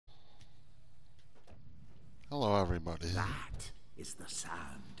Hello, everybody. That is the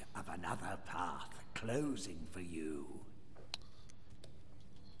sound of another path closing for you.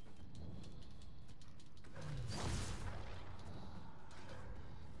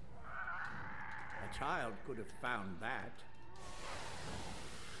 A child could have found that.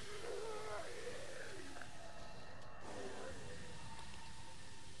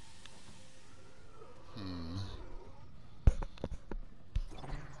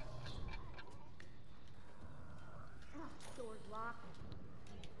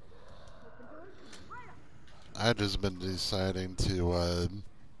 I just been deciding to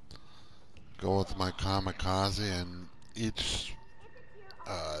go with my kamikaze, and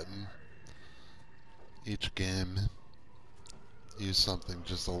uh, each game use something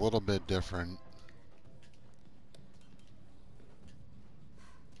just a little bit different.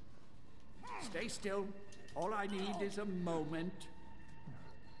 Stay still. All I need is a moment.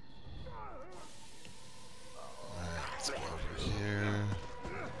 Alright, let's go over here.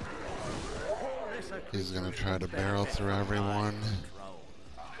 He's gonna try to barrel through everyone.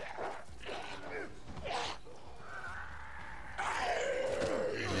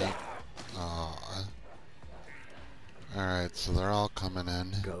 Yep. Aw. Alright, so they're all coming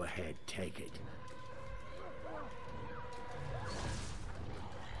in. Go ahead, take it.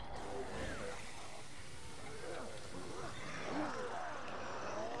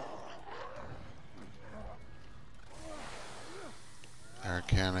 Our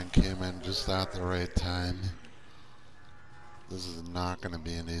cannon came in just at the right time. This is not going to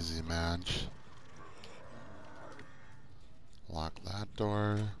be an easy match. Lock that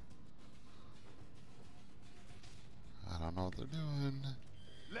door. I don't know what they're doing.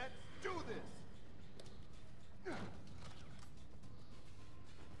 Let's do this.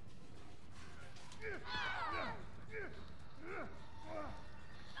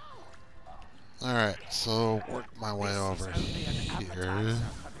 Alright, so work my way over here.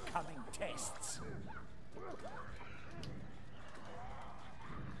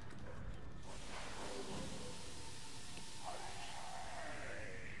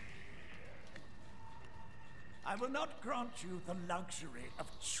 I will not grant you the luxury of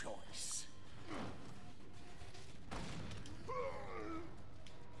choice.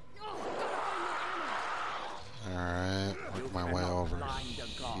 Alright, work my way over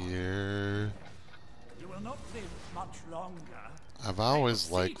here. You will not live much longer. I've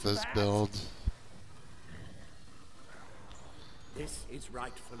always liked this build. This is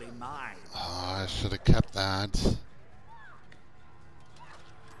rightfully mine. Oh, I should have kept that.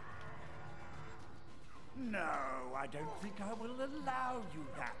 No, I don't think I will allow you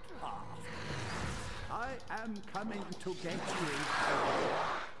that path. I am coming to get you.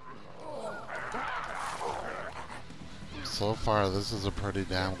 So far, this is a pretty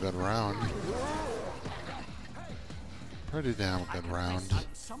damn good round. Pretty damn good round. I'm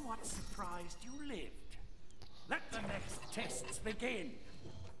somewhat surprised you lived. Let the next tests begin.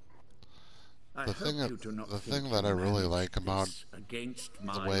 The thing that I really like about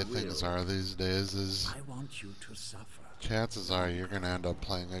the way things are these days is I want you to suffer. chances are you're going to end up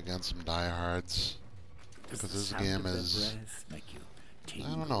playing against some diehards. Because this game is,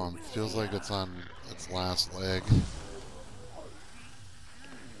 I don't know, it feels like it's on its last leg.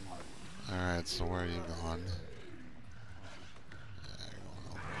 Alright, so where are you going? Yeah,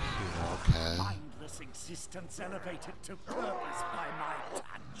 you're going over here, okay. Mindless existence elevated to purpose by my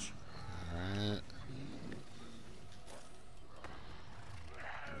touch. Alright.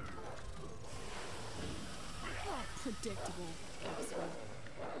 Predictable.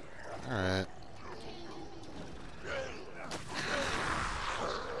 Alright.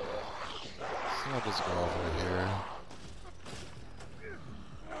 So I'll just go over here.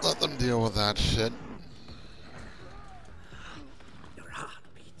 Let them deal with that shit. Your heart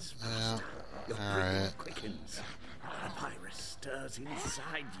beats Yeah. faster. Your Alright. breathing quickens. The virus stirs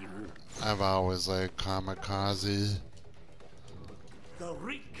inside you. I've always liked kamikaze. The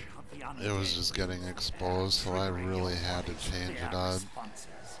reek of the undead. It was just getting exposed, so I really had to change it up.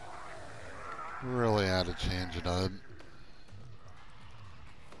 Really had to change it up.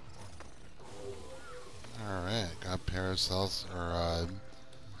 Alright, got Paracells, or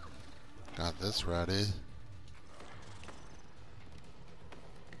got this ready.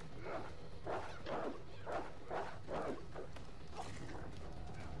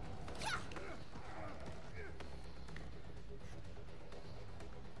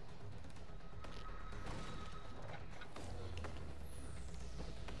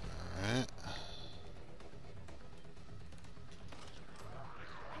 Alright.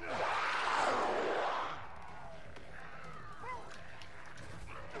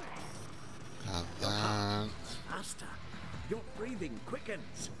 Got that. breathing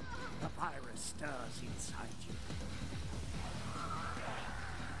quickens. The virus stirs inside you.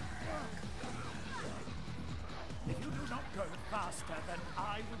 If you do not go faster, then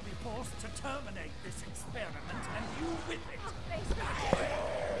I will be forced to terminate this experiment, and you with it.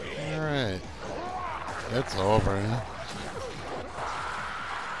 Alright. It's over.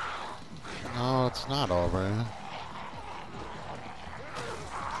 No, it's not over.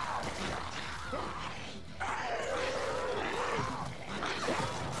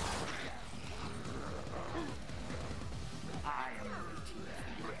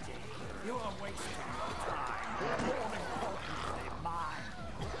 You are wasting your time. More importantly, mine.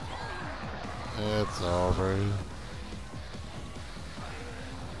 It's over.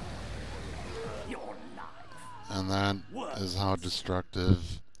 Your life. And that is how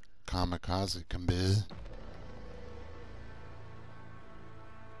destructive Kamikaze can be.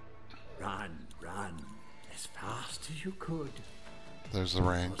 Run, run, as fast as you could. There's the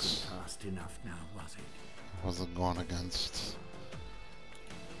ranks. Wasn't fast enough now, was it? Wasn't going against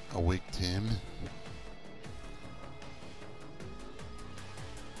a weak team.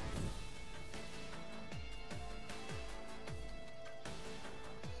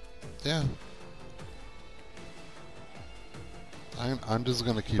 Yeah. I'm just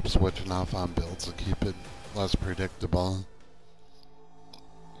gonna keep switching off on builds to keep it less predictable.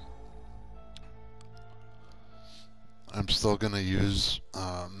 I'm still gonna use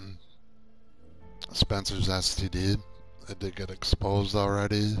Spencer's STD. It did get exposed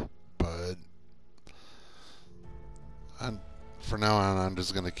already, but for now on, I'm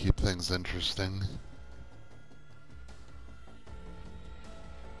just gonna keep things interesting.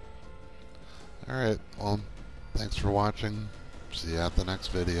 Alright, well, thanks for watching. See you at the next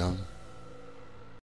video.